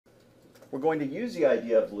we're going to use the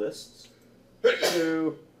idea of lists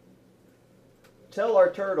to tell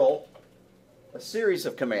our turtle a series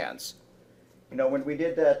of commands. You know, when we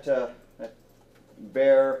did that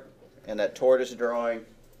bear and that tortoise drawing,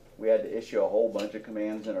 we had to issue a whole bunch of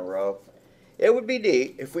commands in a row. It would be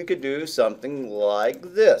neat if we could do something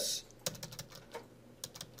like this.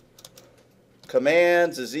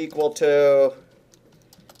 Commands is equal to,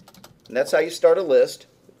 and that's how you start a list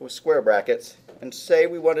with square brackets, and say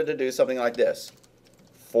we wanted to do something like this.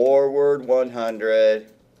 Forward 100,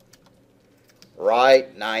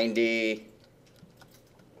 right 90,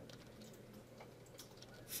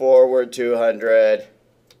 forward 200,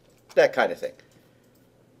 that kind of thing.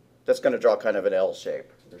 That's going to draw kind of an L shape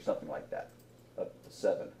or something like that. A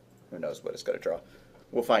 7. Who knows what it's going to draw?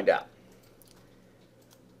 We'll find out.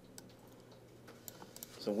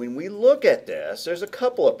 So when we look at this, there's a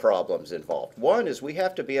couple of problems involved. One is we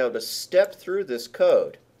have to be able to step through this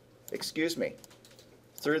code,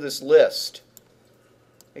 through this list,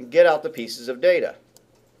 and get out the pieces of data.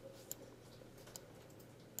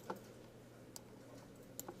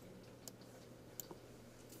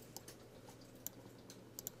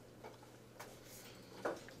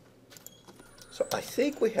 So I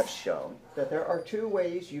think we have shown that there are two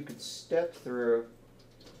ways you could step through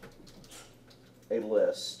a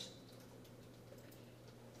list.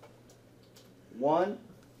 One,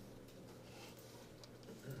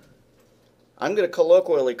 I'm going to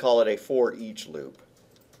colloquially call it a for each loop.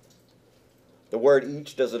 The word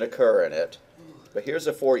each doesn't occur in it, but here's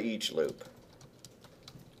a for each loop.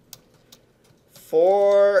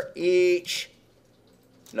 For each,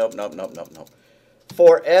 nope.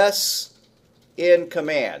 For S in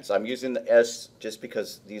commands. I'm using the S just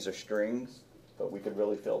because these are strings, but we could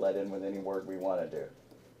really fill that in with any word we want to do.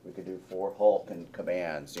 We could do for Hulk and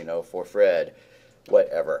commands, you know, for Fred,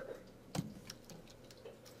 whatever.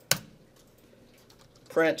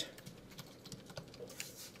 Print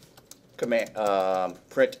command,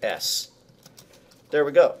 print S. There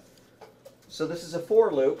we go. So this is a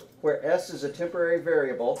for loop where S is a temporary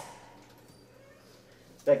variable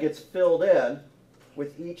that gets filled in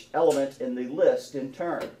with each element in the list in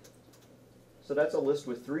turn. So that's a list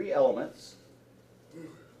with 3 elements.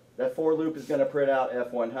 That for loop is going to print out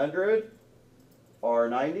F100,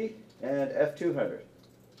 R90, and F200.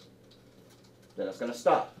 Then it's going to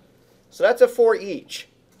stop. So that's a for each.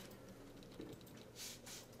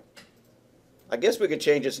 I guess we could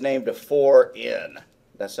change its name to for in.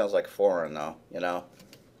 That sounds like foreign though, you know,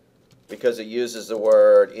 because it uses the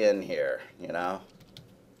word in here, you know.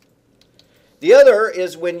 The other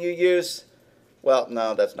is when you use, well,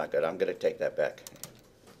 no, that's not good. I'm going to take that back.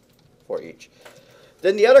 For each.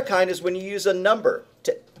 Then the other kind is when you use a number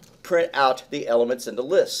to print out the elements in the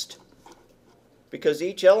list, because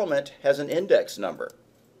each element has an index number.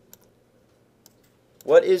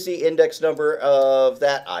 What is the index number of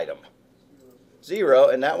that item? 0,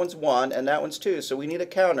 and that one's 1, and that one's 2. So we need a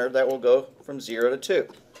counter that will go from 0 to 2.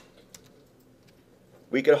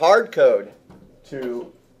 We could hard code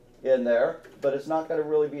 2 in there, but it's not going to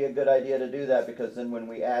really be a good idea to do that, because then when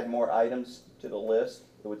we add more items to the list,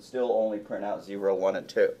 it would still only print out 0, 1, and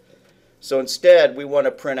 2. So instead, we want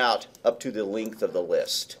to print out up to the length of the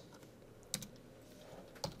list.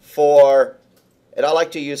 And I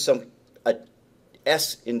like to use a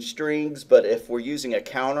S in strings, but if we're using a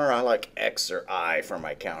counter, I like X or I for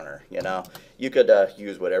my counter, you know. You could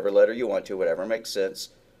use whatever letter you want to, whatever makes sense.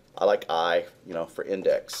 I like I, you know, for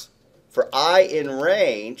index. For I in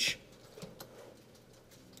range,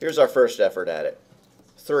 here's our first effort at it.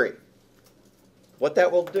 3. What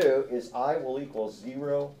that will do is I will equal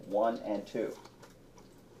 0, 1, and 2.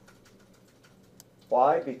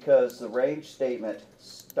 Why? Because the range statement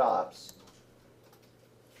stops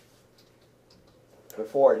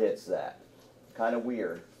before it hits that. Kind of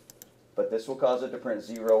weird, but this will cause it to print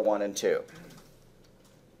 0, 1, and 2.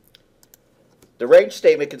 The range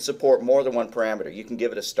statement can support more than one parameter. You can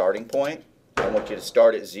give it a starting point. I want you to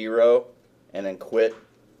start at 0 and then quit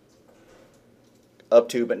up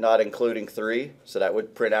to but not including 3. So that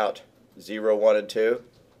would print out 0, 1, and 2.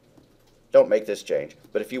 Don't make this change.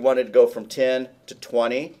 But if you wanted to go from 10 to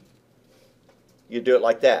 20, you do it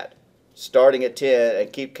like that. Starting at 10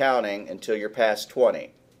 and keep counting until you're past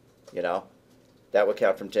 20. You know, that would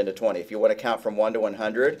count from 10 to 20. If you want to count from 1 to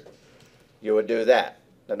 100, you would do that.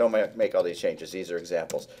 Now don't make all these changes. These are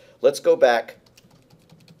examples. Let's go back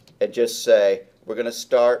and just say we're going to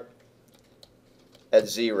start at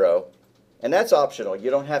 0. And that's optional. You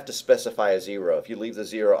don't have to specify a 0. If you leave the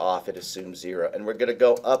 0 off, it assumes 0. And we're going to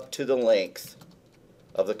go up to the length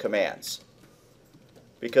of the commands,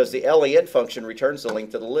 because the len function returns the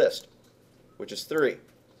length of the list, which is 3.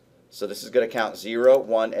 So this is going to count 0,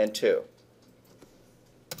 1, and 2.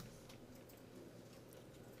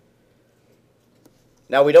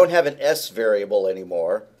 Now we don't have an S variable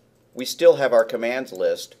anymore. We still have our commands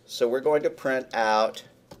list, so we're going to print out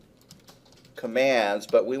commands,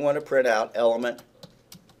 but we want to print out element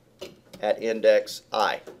at index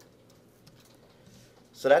I.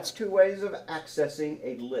 So that's two ways of accessing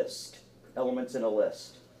a list, elements in a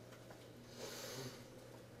list.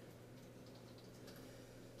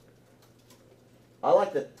 I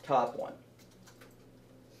like the top one.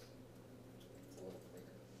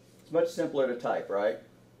 It's much simpler to type, right?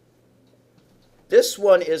 This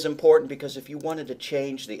one is important because if you wanted to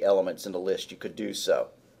change the elements in the list, you could do so.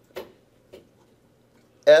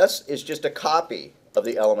 S is just a copy of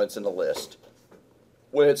the elements in the list.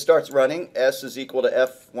 When it starts running, S is equal to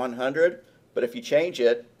F100, but if you change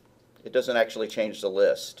it, it doesn't actually change the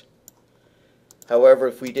list. However,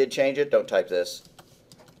 if we did change it, don't type this.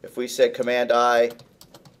 If we said command I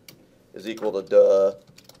is equal to duh,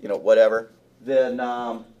 whatever, then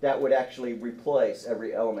that would actually replace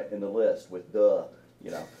every element in the list with duh,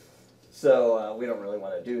 So we don't really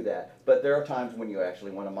want to do that. But there are times when you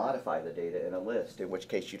actually want to modify the data in a list, in which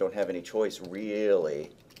case you don't have any choice really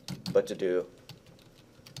but to do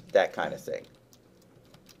that kind of thing.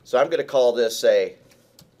 So I'm going to call this, say,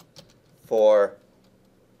 for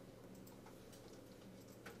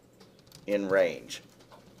in range.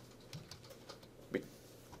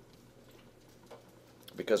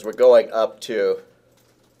 Because we're going up to,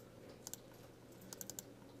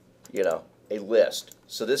 a list.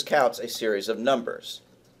 So this counts a series of numbers.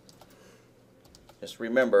 Just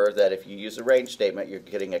remember that if you use a range statement, you're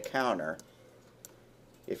getting a counter.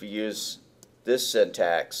 If you use this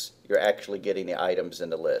syntax, you're actually getting the items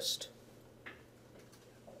in the list.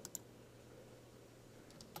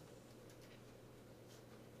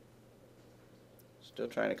 Still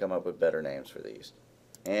trying to come up with better names for these.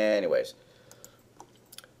 Anyways.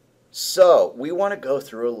 So we want to go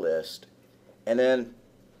through a list, and then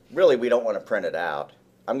really we don't want to print it out.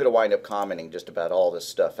 I'm going to wind up commenting just about all this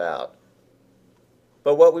stuff out.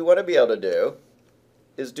 But what we want to be able to do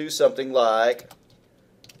is do something like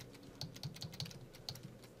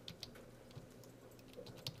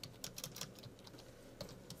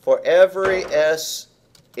for every S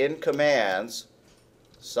in commands,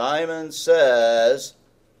 Simon says,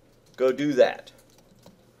 go do that.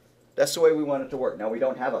 That's the way we want it to work. Now, we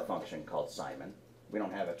don't have a function called Simon. We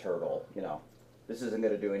don't have a turtle, This isn't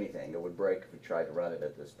going to do anything. It would break if we tried to run it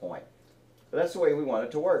at this point. But that's the way we want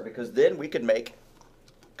it to work, because then we could make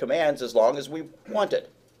commands as long as we wanted.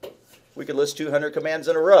 We could list 200 commands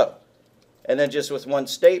in a row. And then just with one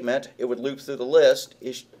statement, it would loop through the list,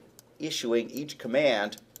 issuing each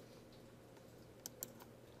command.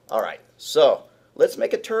 All right, so let's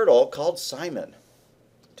make a turtle called Simon.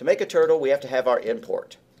 To make a turtle, we have to have our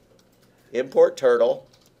import. Import turtle,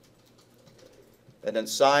 and then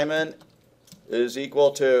Simon is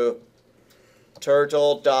equal to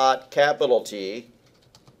turtle dot capital T,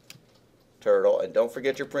 turtle, and don't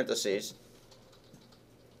forget your parentheses.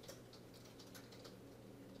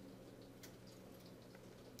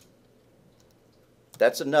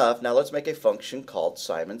 That's enough. Now let's make a function called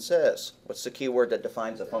Simon says. What's the keyword that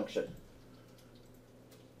defines a function?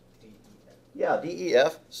 DEF. Yeah,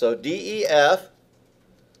 DEF. So DEF,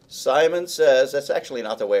 Simon says, that's actually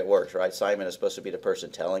not the way it works, right? Simon is supposed to be the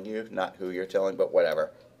person telling you, not who you're telling, but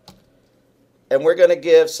whatever. And we're going to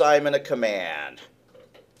give Simon a command.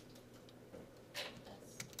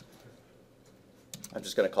 I'm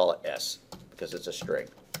just going to call it S because it's a string.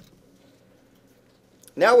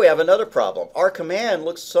 Now we have another problem. Our command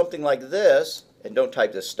looks something like this, and don't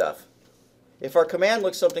type this stuff. If our command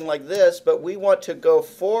looks something like this, but we want to go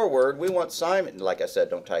forward, we want Simon, like I said,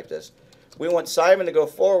 don't type this. We want Simon to go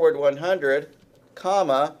forward 100,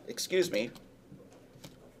 comma, excuse me.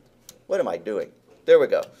 What am I doing? There we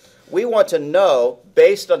go. We want to know,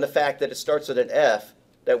 based on the fact that it starts with an F,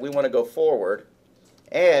 that we want to go forward,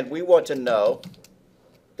 and we want to know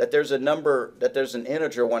that there's a number, that there's an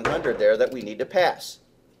integer 100 there that we need to pass.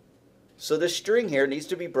 So this string here needs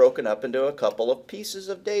to be broken up into a couple of pieces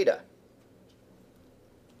of data.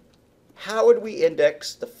 How would we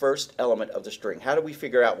index the first element of the string? How do we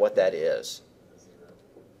figure out what that is?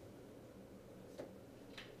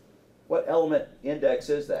 What element index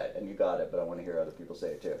is that? And you got it, but I want to hear other people say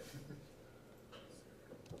it too.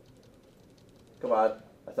 Come on.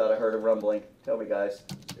 I thought I heard a rumbling. Tell me, guys.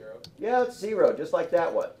 0. Yeah, it's 0, just like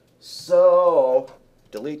that one. So,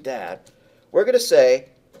 delete that. We're going to say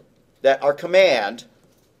that our command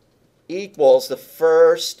equals the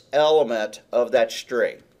first element of that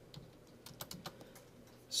string.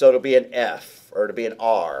 So it'll be an F, or it'll be an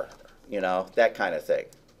R, you know, that kind of thing.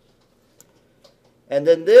 And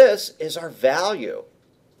then this is our value.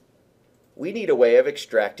 We need a way of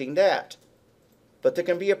extracting that. But there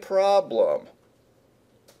can be a problem.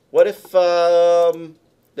 What if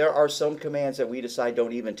there are some commands that we decide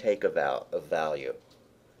don't even take a value?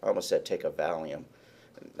 I almost said take a Valium.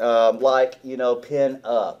 Like, you know, pin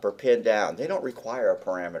up or pin down. They don't require a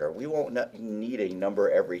parameter. We won't need a number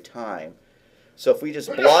every time. So if we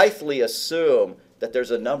just blithely assume that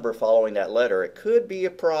there's a number following that letter, it could be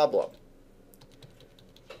a problem.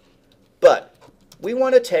 But we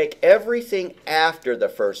want to take everything after the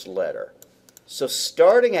first letter. So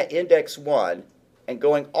starting at index 1 and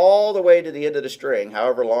going all the way to the end of the string,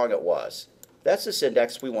 however long it was, that's this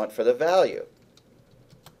index we want for the value.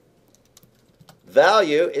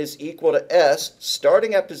 Value is equal to S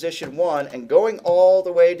starting at position 1 and going all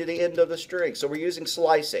the way to the end of the string. So we're using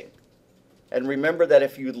slicing. And remember that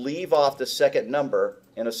if you leave off the second number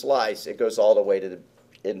in a slice, it goes all the way to the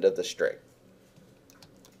end of the string.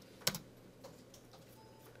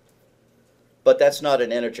 But that's not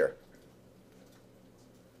an integer.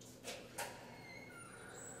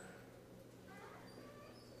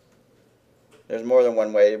 There's more than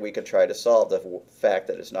one way we could try to solve the fact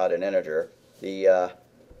that it's not an integer. The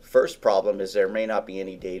first problem is there may not be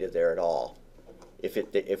any data there at all.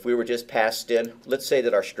 If we were just passed in, let's say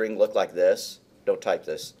that our string looked like this. Don't type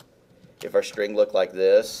this. If our string looked like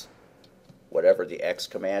this, whatever the X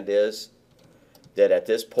command is, then at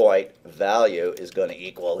this point, value is going to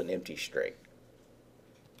equal an empty string.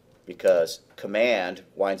 Because command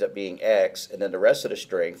winds up being X, and then the rest of the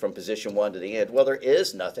string from position 1 to the end, well, there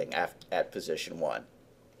is nothing at position 1.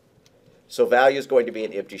 So value is going to be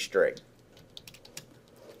an empty string.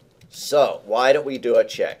 So why don't we do a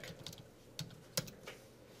check?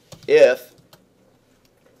 If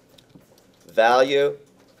value,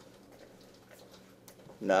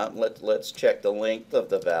 let's check the length of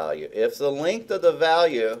the value. If the length of the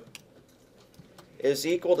value is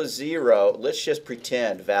equal to 0, let's just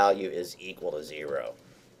pretend value is equal to 0.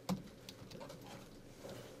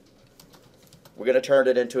 We're going to turn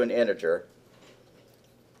it into an integer.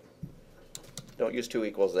 Don't use two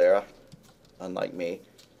equals there, unlike me.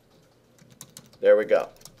 There we go,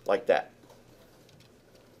 like that.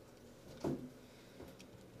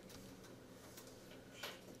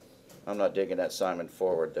 I'm not digging that Simon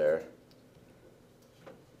forward there.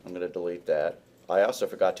 I'm going to delete that. I also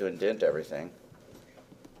forgot to indent everything.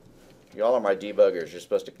 Y'all are my debuggers. You're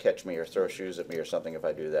supposed to catch me or throw shoes at me or something if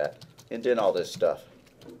I do that. Indent all this stuff.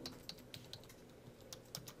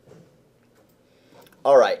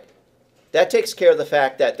 All right. That takes care of the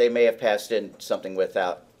fact that they may have passed in something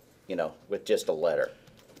without, you know, with just a letter.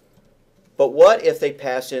 But what if they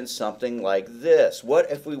pass in something like this?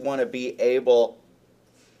 What if we want to be able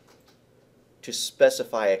to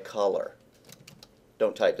specify a color?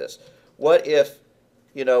 Don't type this. What if,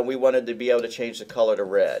 you know, we wanted to be able to change the color to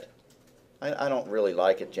red? I don't really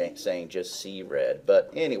like it saying just C red,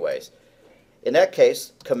 but anyways, in that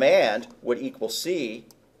case, command would equal C,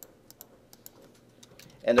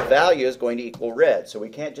 and the value is going to equal red. So we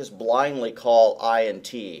can't just blindly call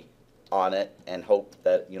INT on it and hope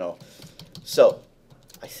that, you know. So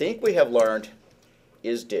I think we have learned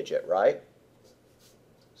isDigit, right?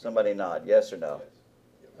 Somebody nod, yes or no?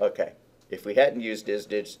 Okay. If we hadn't used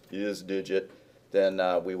isDigit,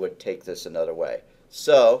 then we would take this another way.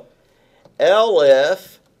 So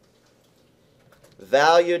elif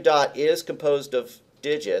value.is composed of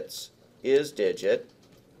digits, isDigit,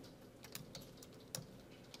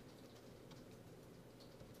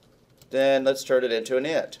 then let's turn it into an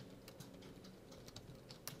int.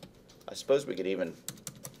 I suppose we could even,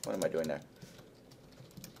 what am I doing there?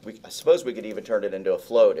 I suppose we could even turn it into a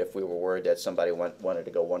float if we were worried that somebody wanted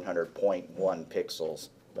to go 100.1 pixels,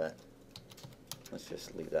 but let's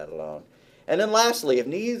just leave that alone. And then lastly, if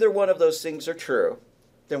neither one of those things are true,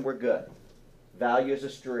 then we're good. Value is a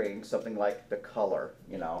string, something like the color,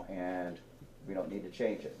 you know, and we don't need to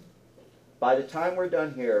change it. By the time we're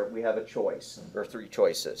done here, we have a choice, or three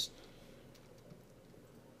choices.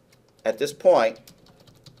 At this point,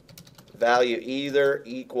 value either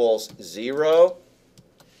equals 0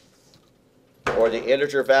 or the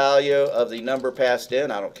integer value of the number passed in.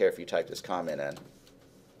 I don't care if you type this comment in.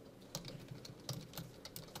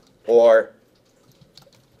 Or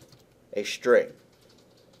a string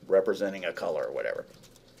representing a color or whatever.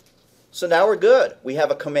 So now we're good. We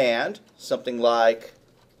have a command, something like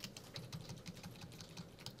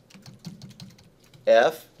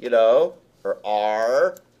F, you know, or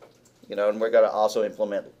R, you know, and we're going to also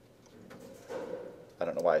implement, I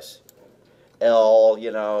don't know why it's L,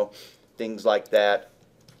 you know, things like that.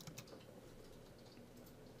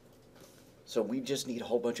 So we just need a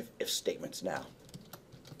whole bunch of if statements now.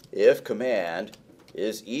 If command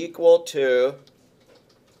is equal to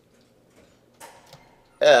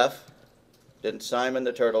F, then Simon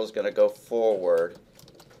the turtle is going to go forward.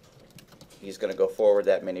 He's going to go forward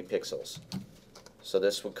that many pixels. So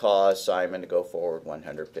this would cause Simon to go forward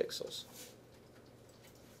 100 pixels.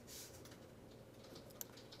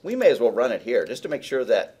 We may as well run it here just to make sure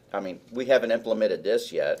that, we haven't implemented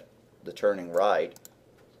this yet, the turning right.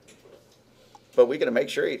 But we're going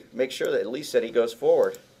to make sure that at least that he goes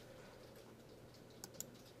forward.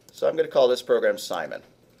 So I'm going to call this program Simon.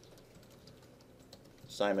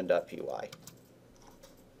 Simon.py.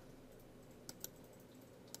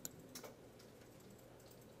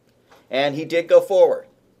 And he did go forward.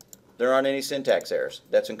 There aren't any syntax errors.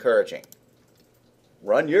 That's encouraging.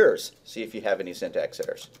 Run yours. See if you have any syntax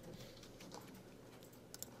errors.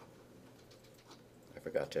 I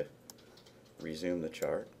forgot to resume the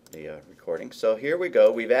chart, the recording. So here we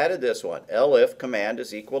go. We've added this one. elif command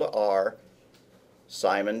is equal to r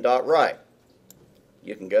Simon.right.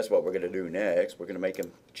 You can guess what we're going to do next. We're going to make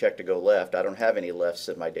him check to go left. I don't have any lefts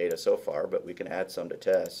in my data so far, but we can add some to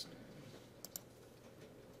test.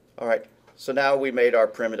 All right, so now we made our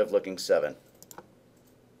primitive looking 7.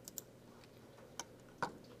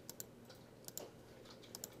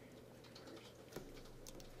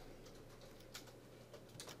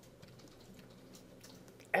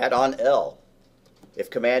 Add on L. If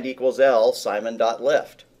command equals L,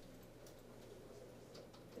 Simon.left.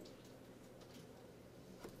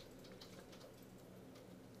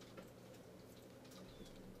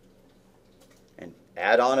 And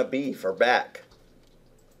add on a B for back.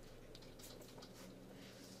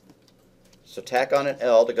 So tack on an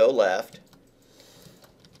L to go left,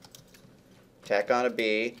 tack on a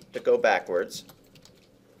B to go backwards,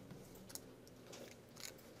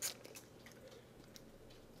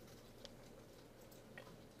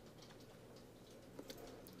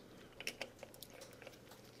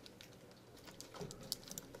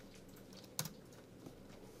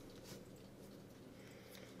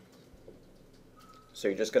 so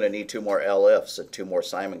you're just going to need 2 more elifs and 2 more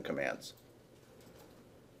Simon commands.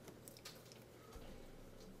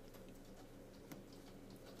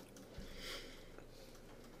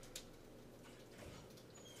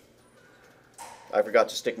 I forgot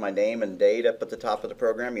to stick my name and date up at the top of the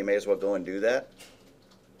program. You may as well go and do that.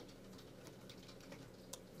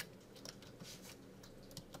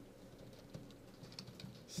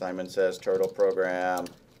 Simon says turtle program,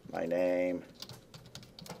 my name,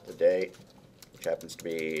 the date, which happens to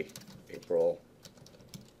be April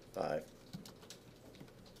 5.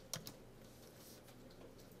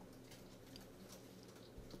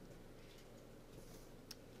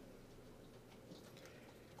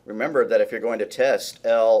 Remember that if you're going to test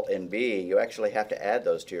L and B, you actually have to add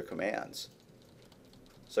those to your commands.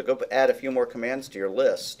 So go add a few more commands to your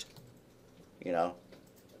list. You know,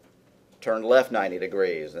 turn left 90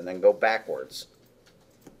 degrees and then go backwards.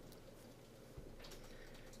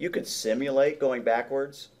 You could simulate going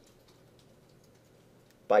backwards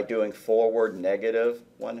by doing forward negative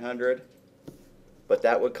 100, but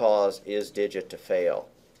that would cause isDigit to fail.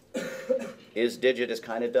 isDigit is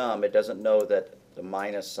kind of dumb. It doesn't know that the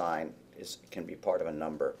minus sign can be part of a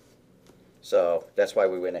number. So that's why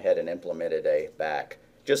we went ahead and implemented a back.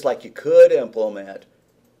 Just like you could implement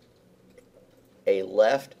a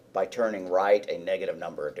left by turning right a negative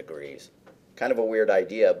number of degrees. Kind of a weird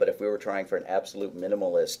idea, but if we were trying for an absolute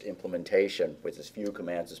minimalist implementation with as few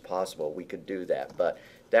commands as possible, we could do that. But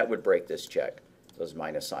that would break this check, those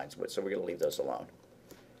minus signs would. So we're going to leave those alone.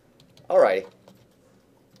 Alrighty.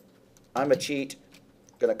 I'm a cheat.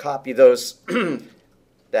 Going to copy those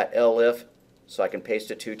that elif so I can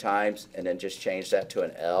paste it 2 times and then just change that to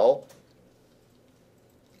an L.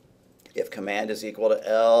 If command is equal to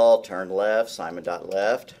L, turn left,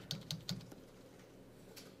 Simon.left.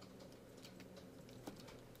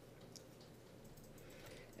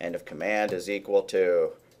 And if command is equal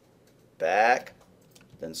to back,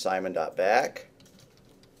 then Simon.back.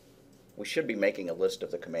 We should be making a list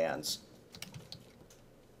of the commands.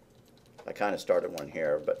 I kind of started one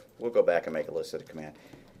here, but we'll go back and make a list of the command.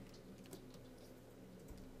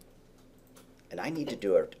 And I need to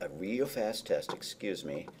do a real fast test, excuse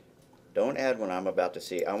me. Don't add what I'm about to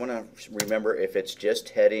see. I want to remember if it's just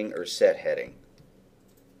heading or set heading.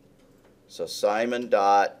 So Simon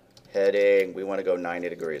dot heading, we want to go 90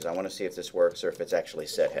 degrees. I want to see if this works or if it's actually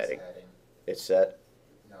set heading. It's set?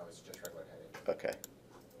 No, it's just regular heading. Okay.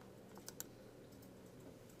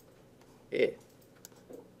 Yeah.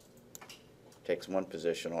 Takes 1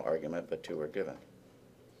 positional argument, but 2 are given.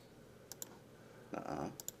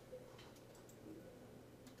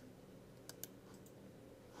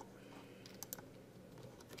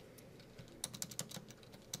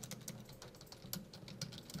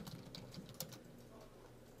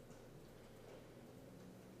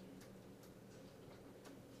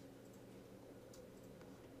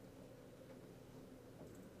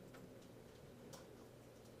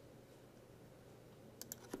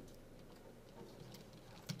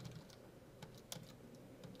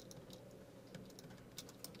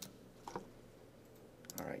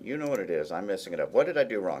 You know what it is. I'm messing it up. What did I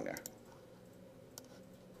do wrong there?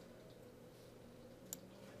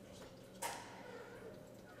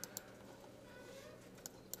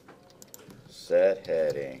 Set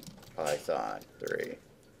heading, Python 3.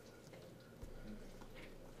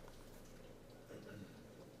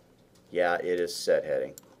 Yeah, it is set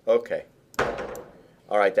heading. Okay.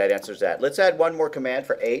 All right, that answers that. Let's add one more command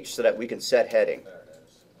for H so that we can set heading. There it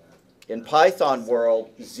is. Yeah. In Python world,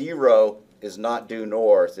 0 is not due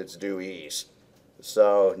north, it's due east.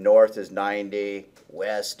 So north is 90,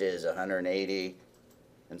 west is 180,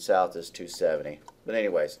 and south is 270. But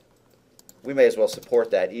anyways, we may as well support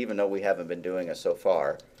that even though we haven't been doing it so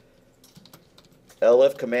far.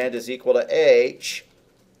 elif command is equal to H,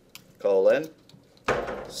 colon,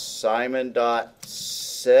 Simon dot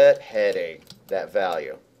set heading, that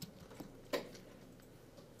value.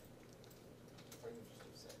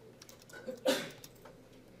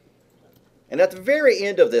 And at the very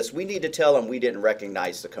end of this, we need to tell them we didn't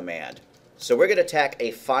recognize the command. So we're going to tack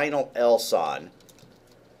a final else on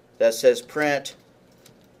that says print,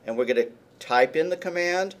 and we're going to type in the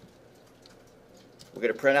command. We're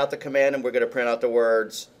going to print out the command, and we're going to print out the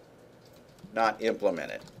words not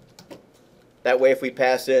implemented. That way if we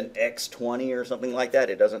pass in X20 or something like that,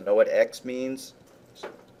 it doesn't know what X means.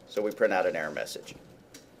 So we print out an error message.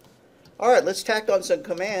 All right, let's tack on some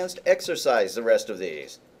commands to exercise the rest of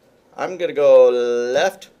these. I'm going to go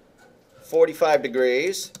left 45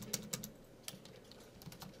 degrees,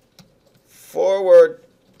 forward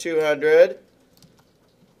 200,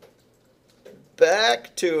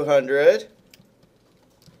 back 200.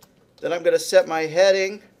 Then I'm going to set my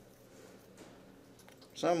heading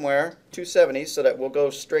somewhere, 270, so that we'll go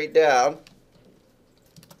straight down.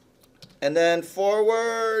 And then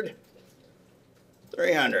forward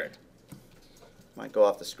 300. Might go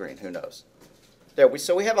off the screen, who knows. There,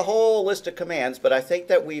 so we have a whole list of commands, but I think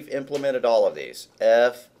that we've implemented all of these.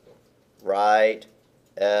 F, right,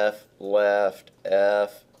 F, left,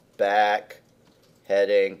 F, back,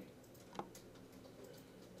 heading,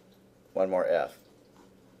 one more F.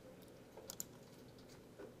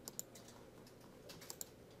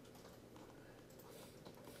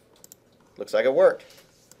 Looks like it worked.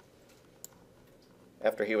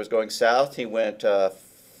 After he was going south, he went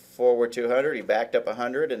forward 200, he backed up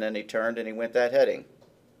 100, and then he turned and he went that heading.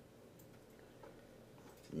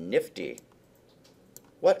 Nifty.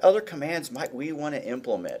 What other commands might we want to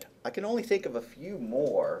implement? I can only think of a few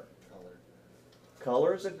more. Color.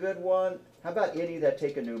 Color's a good one. How about any that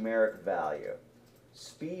take a numeric value?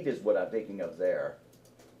 Speed is what I'm thinking of there.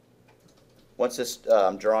 Once this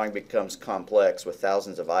drawing becomes complex with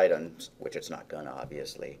thousands of items, which it's not gonna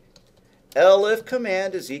obviously, elif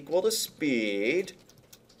command is equal to speed,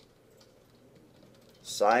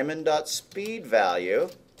 Simon.speed value,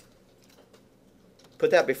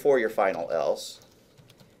 put that before your final else,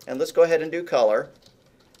 and let's go ahead and do color.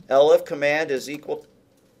 elif command is equal,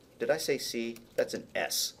 did I say C? That's an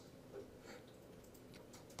S.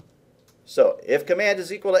 So if command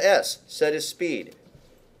is equal to S, set his speed.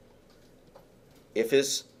 If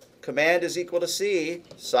his command is equal to C,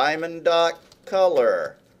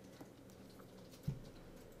 Simon.color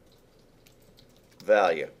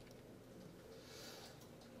value.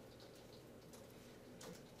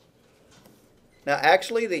 Now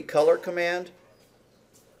actually the color command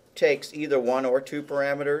takes either one or two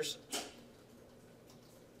parameters.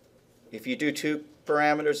 If you do two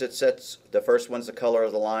parameters, it sets, the first one's the color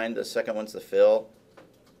of the line, the second one's the fill.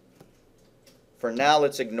 For now,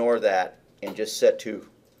 let's ignore that and just set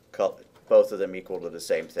both of them equal to the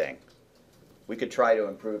same thing. We could try to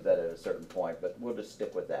improve that at a certain point, but we'll just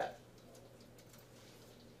stick with that.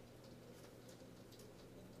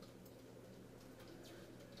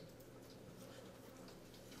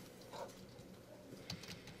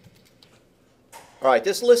 All right,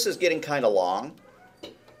 this list is getting kind of long.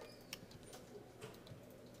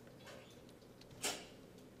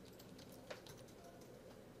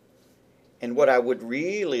 And what I would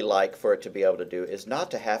really like for it to be able to do is not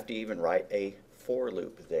to have to even write a for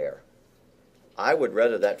loop there. I would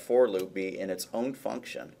rather that for loop be in its own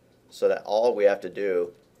function so that all we have to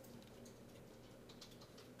do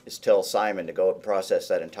is tell Simon to go and process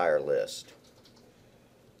that entire list.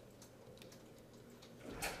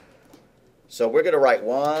 So we're going to write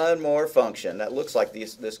one more function that looks like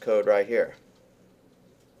this code right here.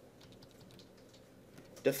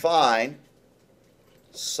 Define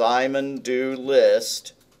Simon do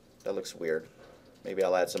list. That looks weird. Maybe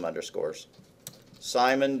I'll add some underscores.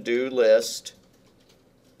 Simon do list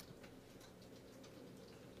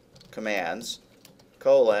commands,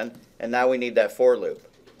 colon, and now we need that for loop.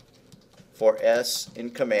 For S in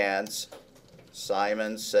commands,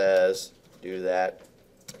 Simon says do that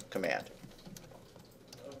command.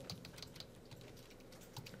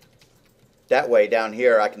 That way down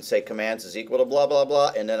here I can say commands is equal to blah blah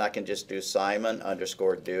blah, and then I can just do Simon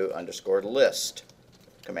underscore do underscore list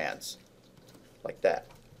commands like that.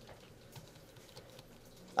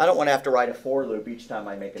 I don't want to have to write a for loop each time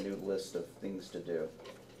I make a new list of things to do.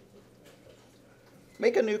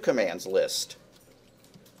 Make a new commands list.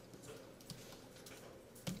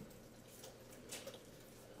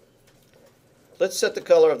 Let's set the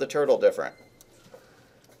color of the turtle different.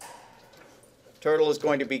 Turtle is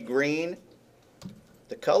going to be green.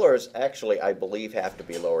 The colors actually, I believe, have to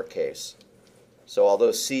be lowercase. So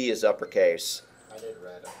although C is uppercase. I did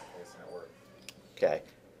red uppercase and it worked. Okay.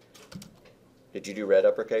 Did you do red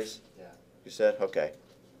uppercase? Yeah. You said? Okay.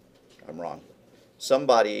 I'm wrong.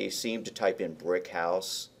 Somebody seemed to type in brick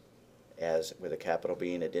house as with a capital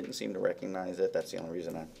B, and it didn't seem to recognize it. That's the only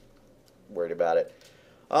reason I'm worried about it.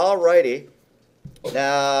 Alrighty.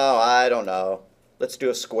 Now, I don't know. Let's do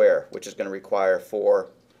a square, which is going to require 4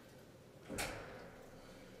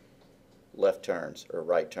 left turns or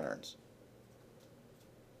right turns.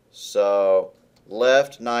 So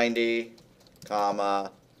left 90,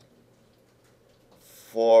 comma,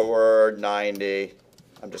 forward 90.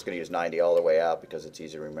 I'm just going to use 90 all the way out because it's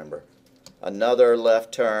easy to remember. Another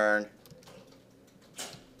left turn,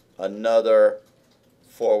 another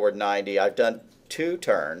forward 90. I've done 2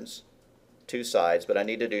 turns, 2 sides, but I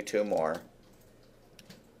need to do 2 more.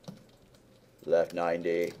 Left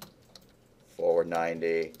 90, forward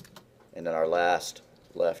 90, and then our last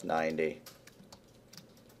left 90.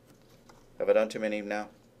 Have I done too many now?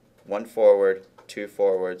 1 forward, 2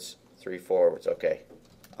 forwards, 3 forwards. Okay,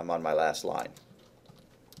 I'm on my last line.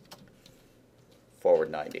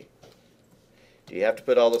 Forward 90. Do you have to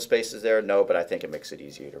put all the spaces there? No, but I think it makes it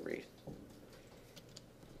easier to read.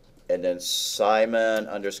 And then Simon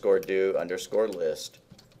underscore do underscore list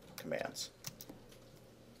commands.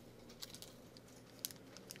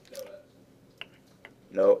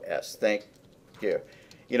 No S. Thank you.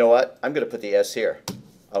 You know what? I'm going to put the S here.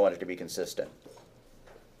 I want it to be consistent.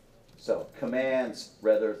 So commands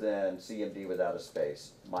rather than CMD without a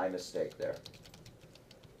space. My mistake there.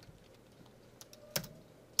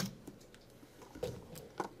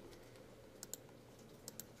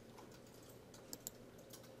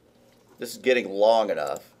 This is getting long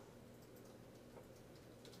enough.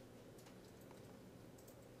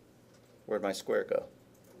 Where'd my square go?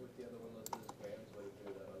 With the other one listed as commands, what did you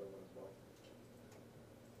do that other one as well?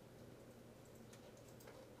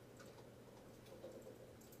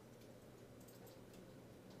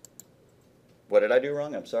 What did I do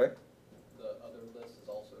wrong? I'm sorry. The other list is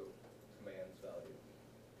also commands value.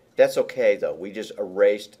 That's okay though. We just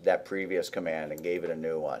erased that previous command and gave it a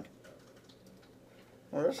new one.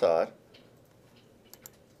 Well, that's odd.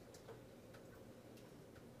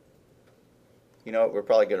 You know what, we're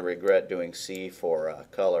probably going to regret doing C for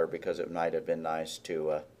color because it might have been nice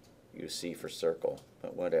to use C for circle,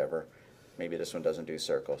 but whatever. Maybe this one doesn't do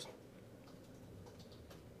circles.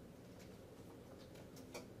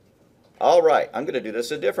 All right, I'm going to do this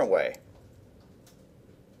a different way.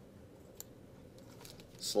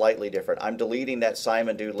 Slightly different. I'm deleting that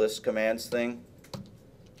Simon do list commands thing.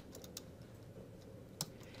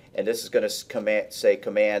 And this is going to say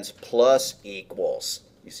commands plus equals.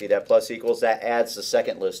 You see that plus equals? That adds the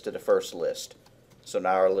second list to the first list. So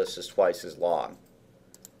now our list is twice as long.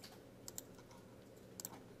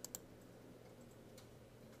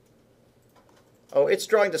 Oh, it's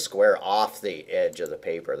drawing the square off the edge of the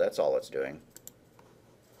paper. That's all it's doing.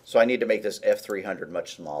 So I need to make this F300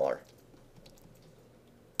 much smaller.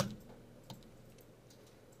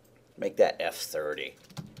 Make that F30.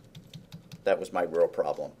 That was my real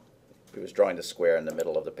problem. It was drawing the square in the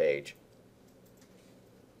middle of the page.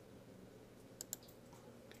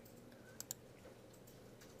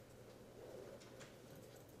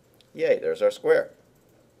 Yay, there's our square.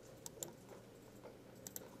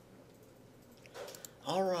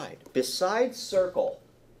 All right, besides circle,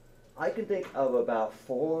 I can think of about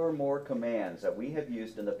 4 more commands that we have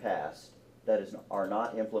used in the past that are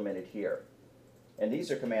not implemented here. And these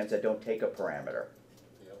are commands that don't take a parameter.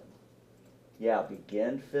 Yeah,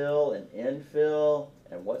 begin fill and end fill,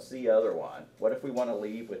 and what's the other one? What if we want to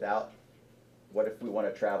leave without, what if we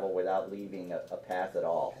want to travel without leaving a path at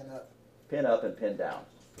all? Pin up. Pin up and pin down.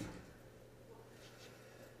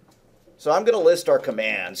 So I'm going to list our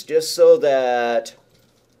commands just so that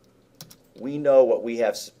we know what we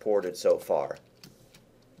have supported so far.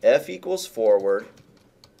 F equals forward.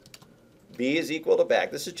 B is equal to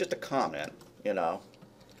back. This is just a comment, you know.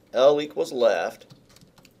 L equals left.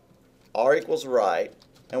 R equals right.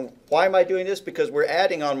 And why am I doing this? Because we're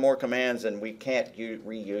adding on more commands and we can't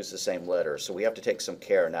reuse the same letters. So we have to take some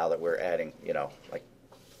care now that we're adding, you know, like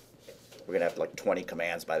we're going to have like 20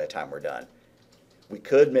 commands by the time we're done. We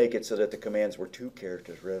could make it so that the commands were 2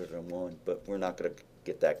 characters rather than 1, but we're not going to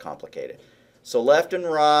get that complicated. So left and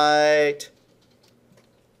right,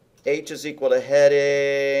 H is equal to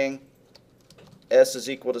heading, S is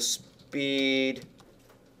equal to speed,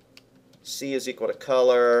 C is equal to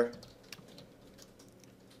color.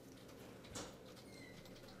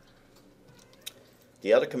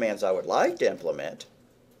 The other commands I would like to implement,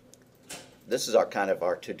 this is our kind of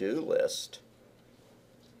our to-do list.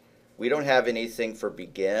 We don't have anything for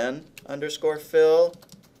begin underscore fill.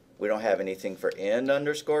 We don't have anything for end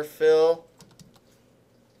underscore fill.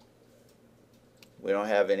 We don't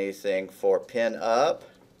have anything for pin up.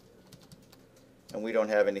 And we don't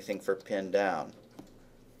have anything for pin down.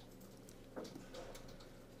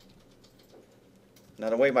 Now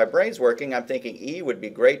the way my brain's working, I'm thinking E would be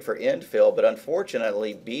great for end fill, but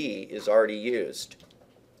unfortunately B is already used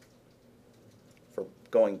for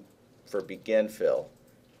going for begin fill.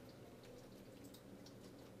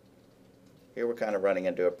 Here we're kind of running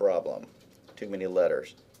into a problem. Too many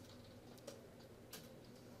letters.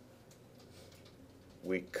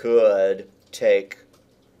 We could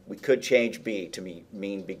change B to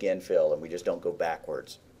mean begin fill, and we just don't go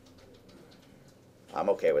backwards. I'm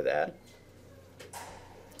okay with that.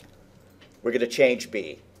 We're going to change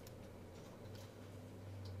B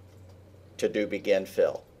to do begin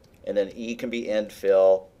fill. And then E can be end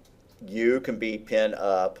fill, U can be pin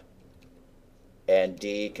up, and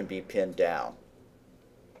D can be pinned down.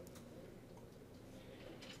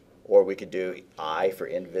 Or we could do I for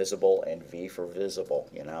invisible and V for visible,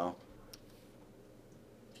 you know.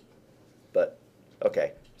 But,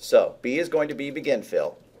 okay, so B is going to be begin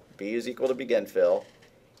fill. B is equal to begin fill.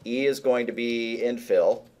 E is going to be end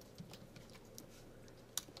fill.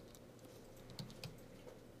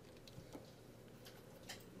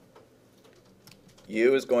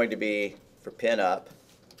 U is going to be for pin up.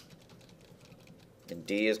 And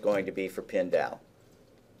D is going to be for pin down.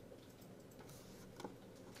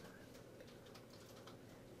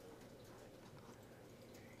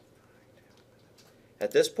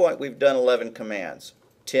 At this point, we've done 11 commands.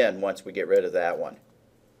 10 once we get rid of that one.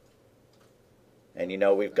 And you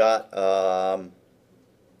know, we've got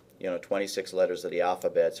 26 letters of the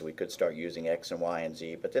alphabet, so we could start using X and Y and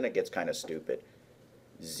Z, but then it gets kind of stupid.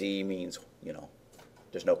 Z means, you know,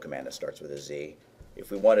 there's no command that starts with a Z.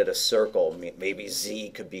 If we wanted a circle, maybe Z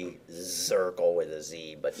could be circle with a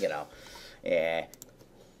Z, but you know,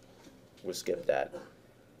 we'll skip that.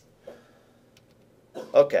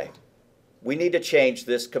 Okay, we need to change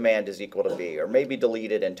this command is equal to B, or maybe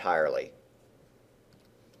delete it entirely.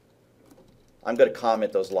 I'm going to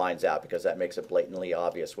comment those lines out because that makes it blatantly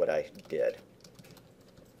obvious what I did.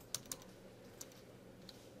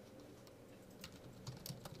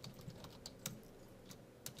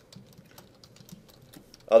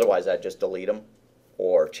 Otherwise, I'd just delete them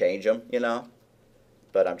or change them, you know.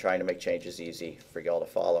 But I'm trying to make changes easy for y'all to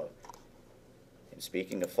follow. And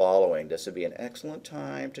speaking of following, this would be an excellent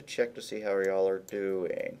time to check to see how y'all are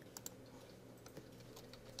doing.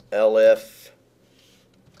 elif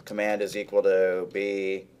command is equal to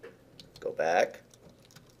B. Go back.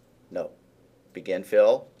 No. Begin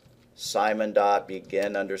fill.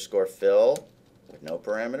 Simon.begin underscore fill with no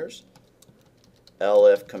parameters.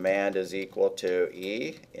 elif command is equal to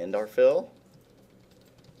E, end our fill.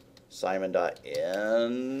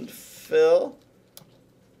 Simon.end fill.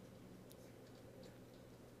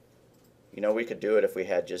 You know, we could do it if we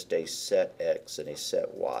had just a set X and a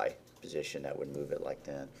set Y position. That would move it like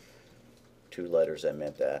that. 2 letters that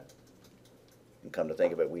meant that. And come to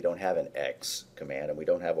think of it, we don't have an X command and we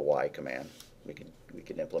don't have a Y command. We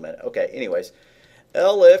can implement it. Okay, anyways,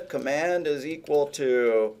 elif command is equal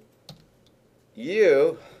to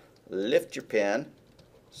U, lift your pin,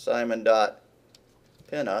 Simon dot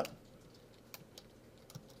pin up.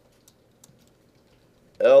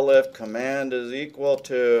 elif command is equal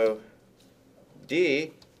to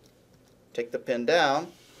D, take the pin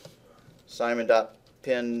down, Simon dot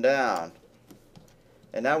pin down.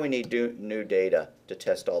 And now we need new data to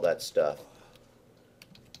test all that stuff.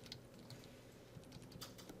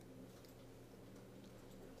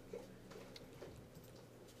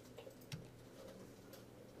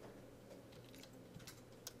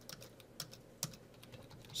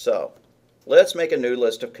 So let's make a new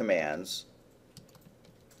list of commands.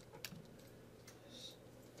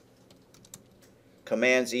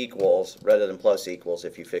 Commands equals, rather than plus equals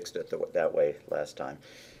if you fixed it that way last time,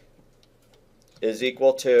 is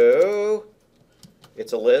equal to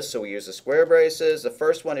It's a list, so we use the square braces. The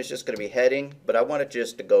first one is just going to be heading, but I want it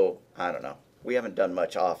just to go, I don't know. We haven't done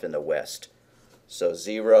much off in the west. So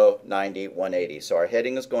 0, 90, 180. So our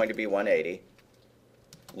heading is going to be 180.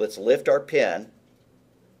 Let's lift our pin.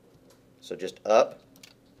 So just up.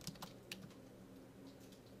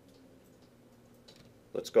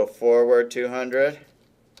 Let's go forward 200.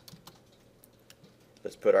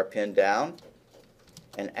 Let's put our pin down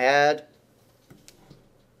and add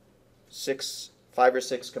 5 or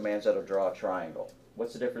 6 commands that'll draw a triangle.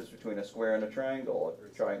 What's the difference between a square and a triangle?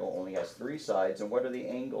 A triangle only has 3 sides, and what are the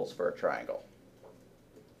angles for a triangle?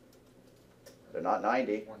 They're not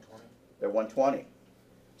 90. 120. They're 120.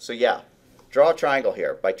 So yeah, draw a triangle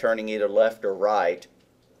here by turning either left or right,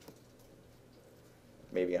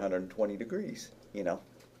 maybe 120 degrees, you know,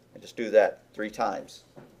 and just do that 3 times.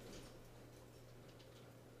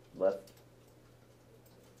 Left,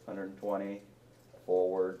 120,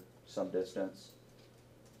 forward, some distance.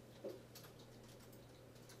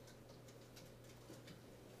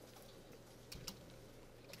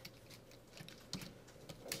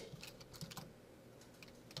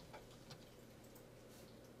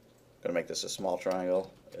 Going to make this a small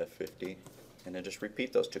triangle, F50, and then just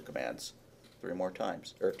repeat those 2 commands 3 more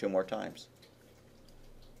times, or 2 more times.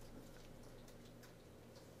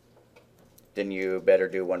 Then you better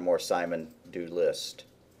do one more Simon do list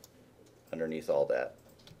underneath all that.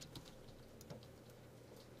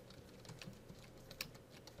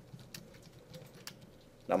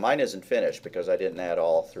 Now mine isn't finished because I didn't add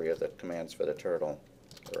all 3 of the commands for the turtle,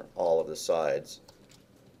 or all of the sides.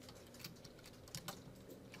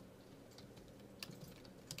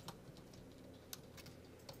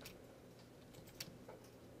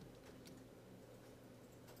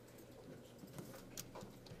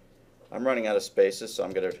 I'm running out of spaces, so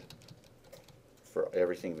I'm going to, for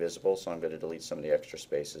everything visible, so I'm going to delete some of the extra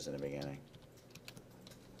spaces in the beginning.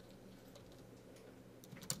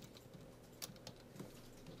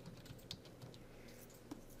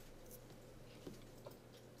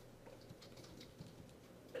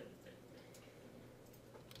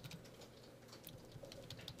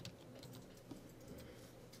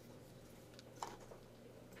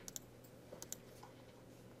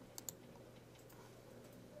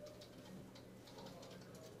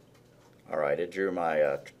 Alright, it drew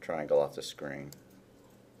my triangle off the screen.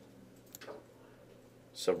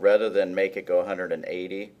 So rather than make it go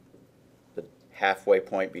 180, the halfway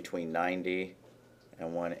point between 90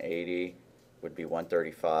 and 180 would be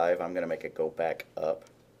 135. I'm going to make it go back up.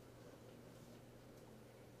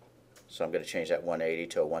 So I'm going to change that 180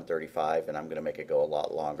 to a 135, and I'm going to make it go a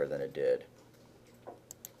lot longer than it did.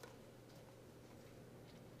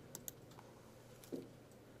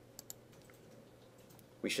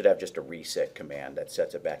 We should have just a reset command that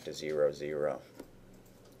sets it back to 0, 0.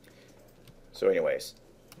 So anyways,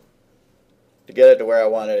 to get it to where I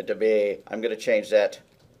wanted it to be, I'm going to change that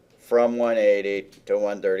from 180 to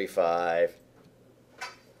 135.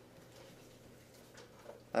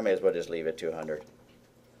 I may as well just leave it 200.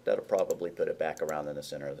 That'll probably put it back around in the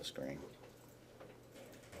center of the screen.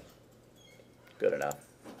 Good enough.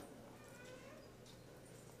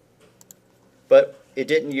 But it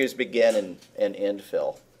didn't use begin and end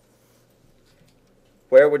fill.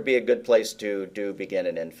 Where would be a good place to do begin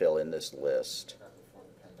and end fill in this list? Not before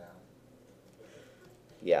the pin down.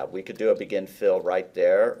 Yeah, we could do a begin fill right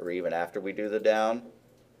there, or even after we do the down,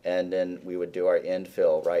 and then we would do our end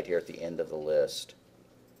fill right here at the end of the list.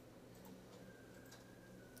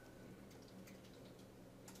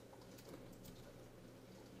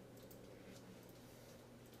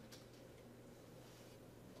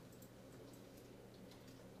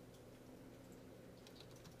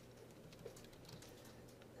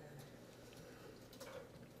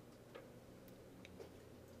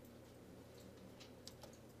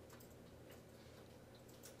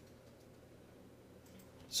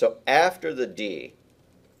 So after the D,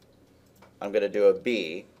 I'm going to do a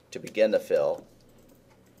B to begin the fill.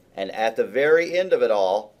 And at the very end of it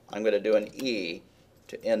all, I'm going to do an E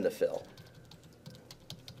to end the fill.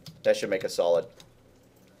 That should make a solid.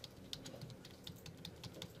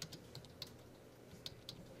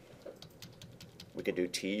 We could do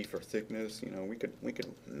T for thickness. You know, we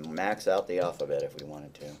could max out the alphabet if we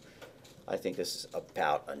wanted to. I think this is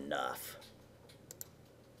about enough.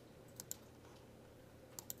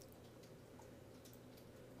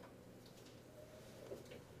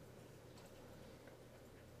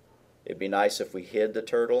 It'd be nice if we hid the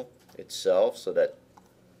turtle itself so that,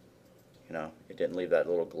 you know, it didn't leave that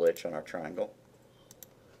little glitch on our triangle.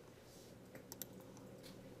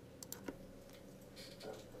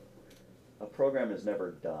 A program is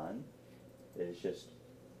never done. It is just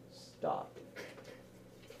stopped.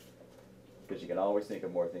 because you can always think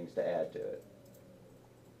of more things to add to it.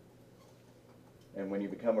 And when you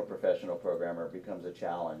become a professional programmer, it becomes a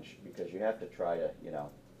challenge because you have to try to, you know,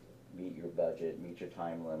 meet your budget, meet your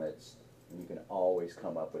time limits, and you can always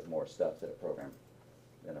come up with more stuff than a program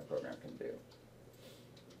can do.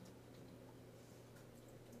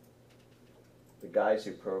 The guys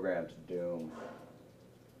who programmed Doom,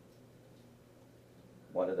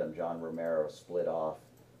 one of them, John Romero, split off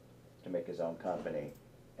to make his own company,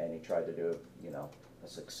 and he tried to do, you know, a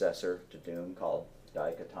successor to Doom called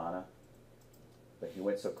Daikatana. But he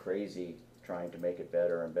went so crazy trying to make it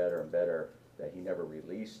better and better and better that he never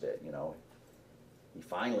released it, you know. He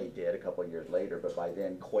finally did a couple of years later, but by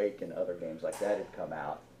then Quake and other games like that had come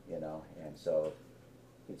out, you know, and so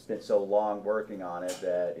he'd spent so long working on it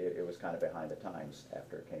that it was kind of behind the times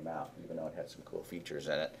after it came out, even though it had some cool features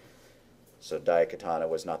in it. So Daikatana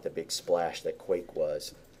was not the big splash that Quake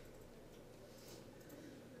was.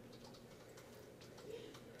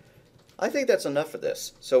 I think that's enough for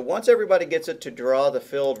this. So once everybody gets it to draw the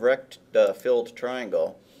filled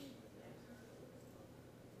triangle,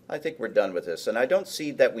 I think we're done with this. And I don't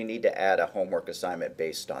see that we need to add a homework assignment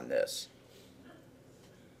based on this.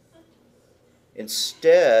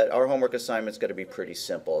 Instead, our homework assignment is going to be pretty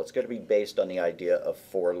simple. It's going to be based on the idea of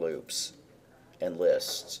for loops and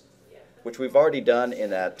lists, which we've already done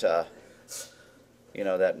in that, you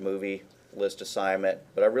know, that movie list assignment.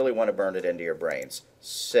 But I really want to burn it into your brains.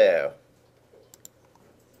 So,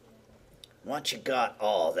 once you got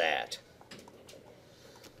all that,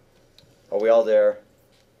 are we all there?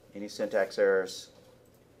 Any syntax errors?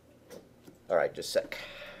 All right, just a sec.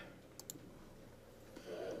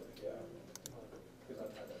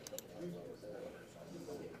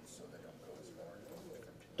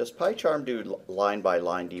 Does PyCharm do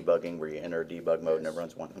line-by-line debugging where you enter debug mode and it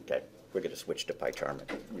runs one? Okay, we're going to switch to PyCharm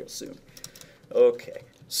real soon. Okay,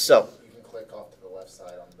 so. You can click off to the left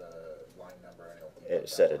side on the line number and It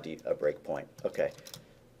set a breakpoint. Okay.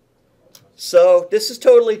 So this is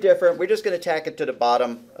totally different. We're just going to tack it to the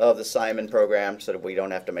bottom of the Simon program so that we don't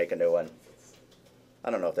have to make a new one. I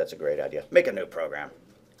don't know if that's a great idea. Make a new program.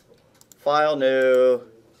 File new.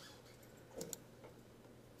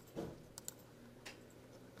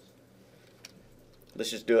 Let's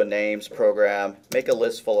just do a names program. Make a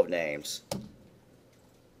list full of names.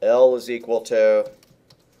 L is equal to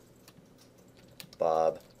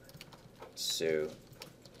Bob, Sue,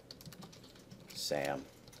 Sam,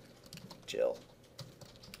 Jill.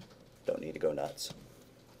 Don't need to go nuts.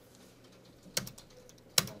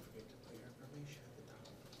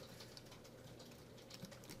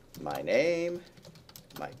 My name,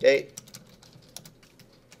 my date,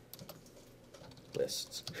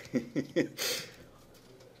 lists.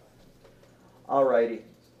 Alrighty.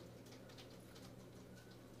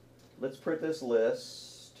 Let's print this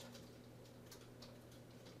list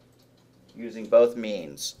using both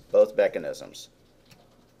means, both mechanisms.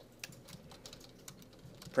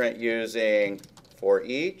 Print using for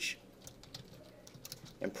each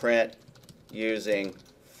and print using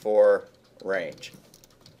for range.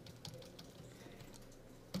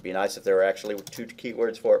 It'd be nice if there were actually two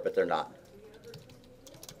keywords for it, but they're not.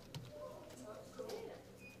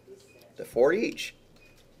 The for each.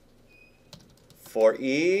 For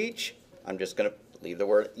each, I'm just going to leave the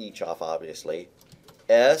word each off, obviously.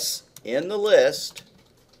 S in the list,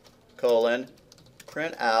 colon,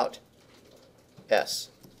 print out S.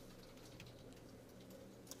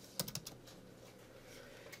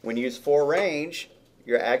 When you use for range,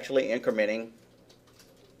 you're actually incrementing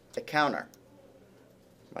a counter.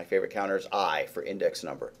 My favorite counter is I for index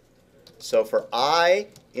number. So for I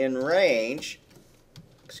in range,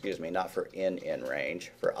 excuse me, not for in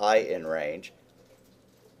range, for I in range.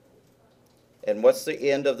 And what's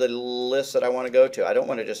the end of the list that I want to go to? I don't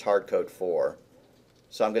want to just hard code for.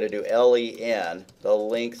 So I'm going to do len, the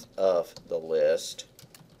length of the list,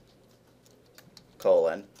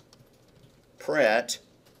 colon, print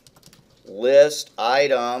list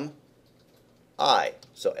item I.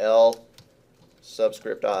 So L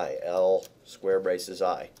subscript I, L square braces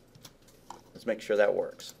I. Let's make sure that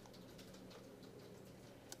works.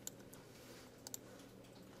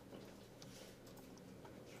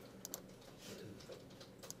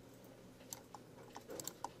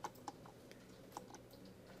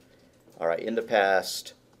 All right, in the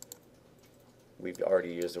past, we've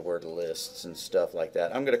already used the word lists and stuff like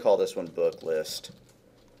that. I'm going to call this one book list.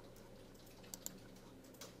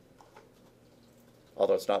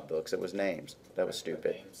 Although it's not books, it was names. That was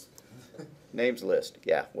stupid. Names list.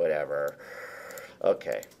 Yeah, whatever.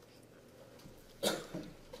 Okay.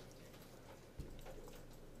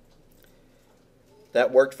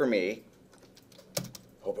 That worked for me.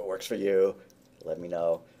 Hope it works for you. Let me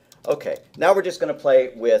know. Okay, now we're just going to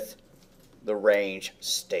play with the range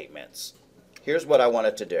statements. Here's what I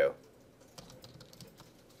wanted to do.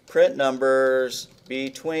 Print numbers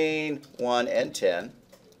between 1 and 10.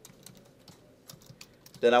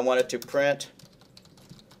 Then I wanted to print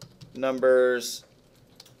numbers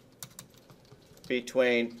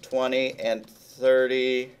between 20 and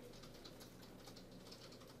 30,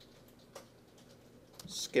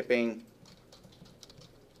 skipping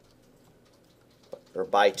or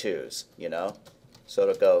by twos, you know. So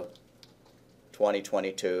it'll go 20,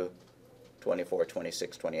 22, 24,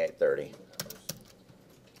 26, 28, 30.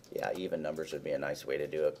 Yeah, even numbers would be a nice way to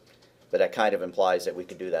do it. But that kind of implies that we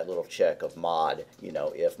could do that little check of mod, you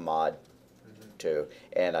know, if mod 2,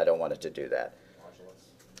 and I don't want it to do that.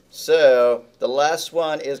 So the last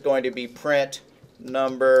one is going to be print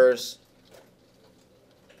numbers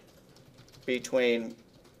between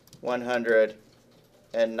 100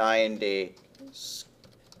 and 90,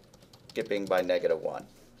 skipping by -1.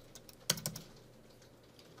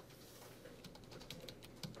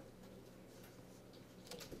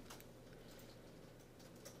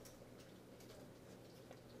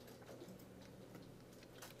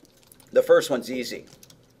 The first one's easy.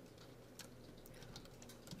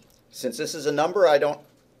 Since this is a number,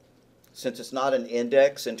 since it's not an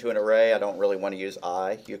index into an array, I don't really want to use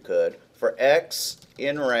I. You could. For x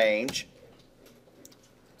in range,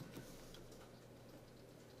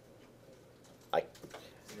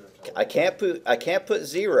 I can't put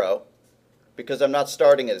 0 because I'm not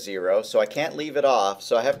starting at 0, so I can't leave it off,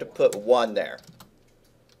 so I have to put 1 there.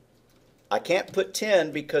 I can't put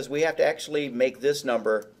 10 because we have to actually make this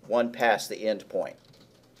number 1 past the end point.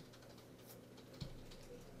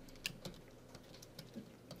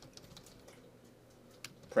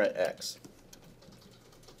 Print x.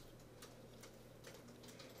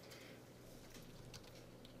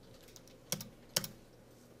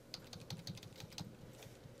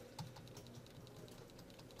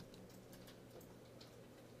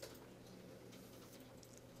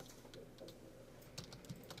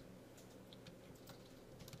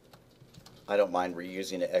 I don't mind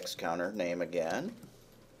reusing the x counter name again.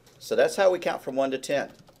 So that's how we count from 1 to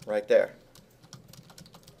 10, right there.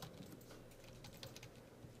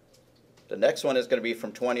 The next one is going to be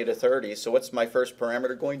from 20 to 30. So what's my first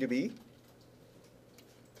parameter going to be?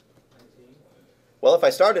 19. Well, if I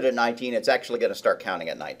started at 19, it's actually going to start counting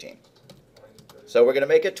at 19. So we're going to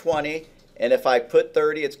make it 20. And if I put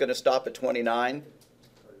 30, it's going to stop at 29.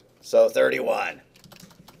 So 31.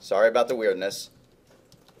 Sorry about the weirdness.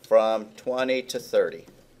 From 20 to 30.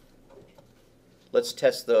 Let's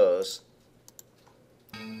test those.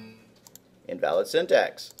 Invalid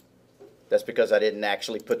syntax. That's because I didn't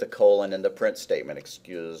actually put the colon in the print statement.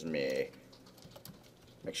 Excuse me.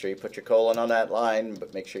 Make sure you put your colon on that line,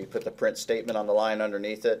 but make sure you put the print statement on the line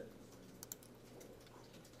underneath it.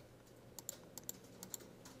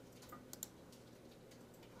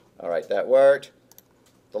 All right, that worked.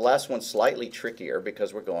 The last one's slightly trickier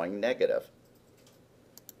because we're going negative.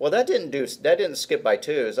 Well, that didn't skip by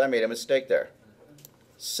 2s. I made a mistake there.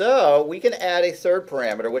 So we can add a third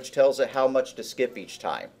parameter which tells it how much to skip each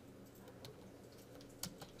time.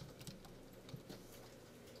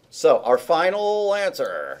 So our final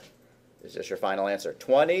answer, is this your final answer?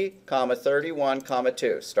 20, 31,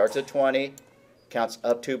 2. Starts at 20, counts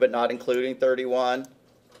up to but not including 31,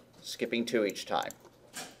 skipping 2 each time.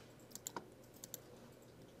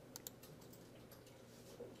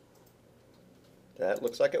 That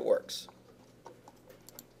looks like it works.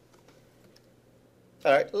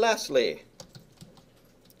 All right, lastly,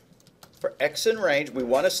 for x in range, we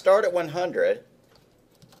want to start at 100,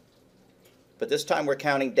 but this time we're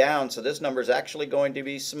counting down, so this number is actually going to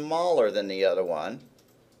be smaller than the other one.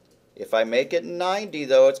 If I make it 90,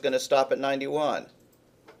 though, it's going to stop at 91.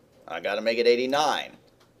 I got to make it 89.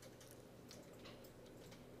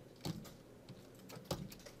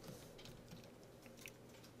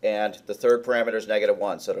 And the third parameter is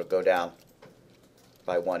 -1, so it'll go down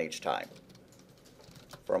by 1 each time.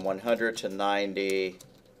 From 100 to 90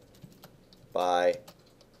 by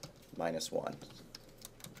 -1.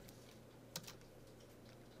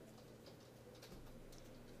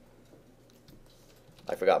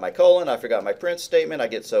 I forgot my colon, I forgot my print statement. I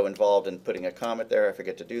get so involved in putting a comment there, I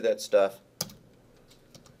forget to do that stuff.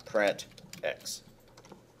 Print x.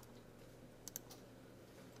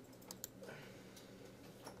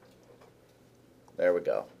 There we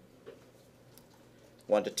go.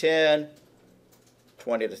 1 to 10,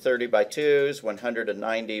 20 to 30 by 2s, 100 to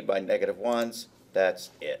 90 by -1s.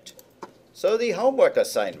 That's it. So the homework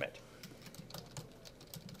assignment.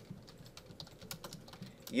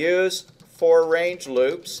 Use 4 range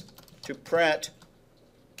loops to print.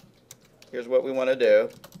 Here's what we want to do.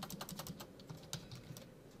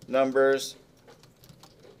 Numbers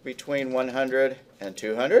between 100 and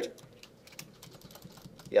 200.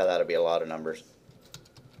 Yeah, that'll be a lot of numbers.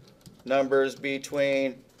 Numbers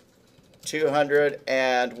between 200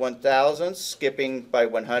 and 1000, skipping by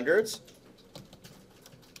 100s.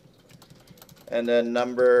 And then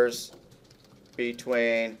numbers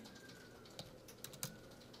between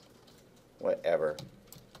whatever,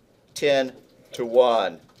 10 to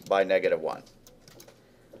 1 by -1.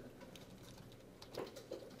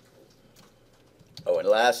 Oh, and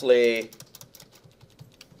lastly,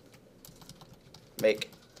 make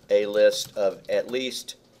a list of at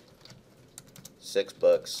least 6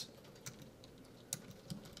 books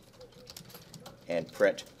and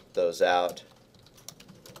print those out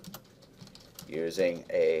using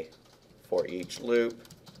a for each loop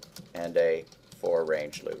and a for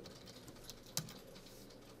range loop.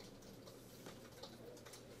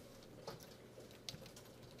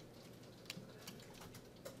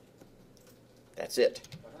 That's it.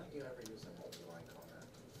 Why don't you ever use a multi-line comment?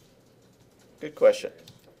 Good question.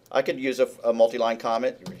 I could use a multi-line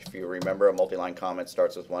comment. If you remember, a multi-line comment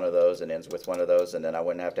starts with one of those and ends with one of those, and then I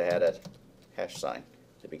wouldn't have to add a hash sign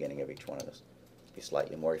at the beginning of each one of those. Be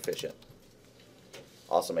slightly more efficient.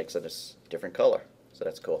 Also makes it a different color, so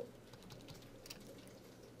that's cool.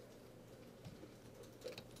 I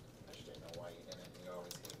just didn't know why you didn't. You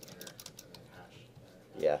always hit enter and then hash.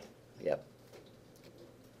 Yeah, yep.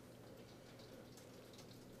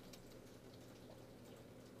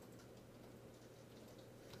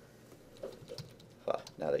 Huh,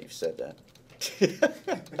 now that you've said that. You're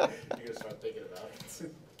gonna start thinking about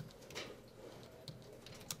it.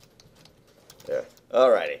 Yeah.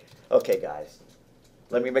 Alrighty. Okay, guys.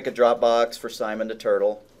 Let me make a Dropbox for Simon the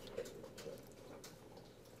Turtle.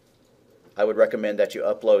 I would recommend that you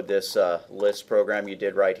upload this list program you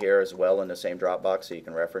did right here as well in the same Dropbox so you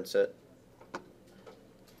can reference it.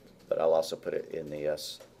 But I'll also put it in the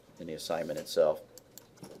assignment itself.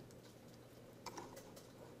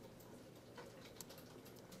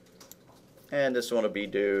 And this one will be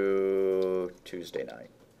due Tuesday night.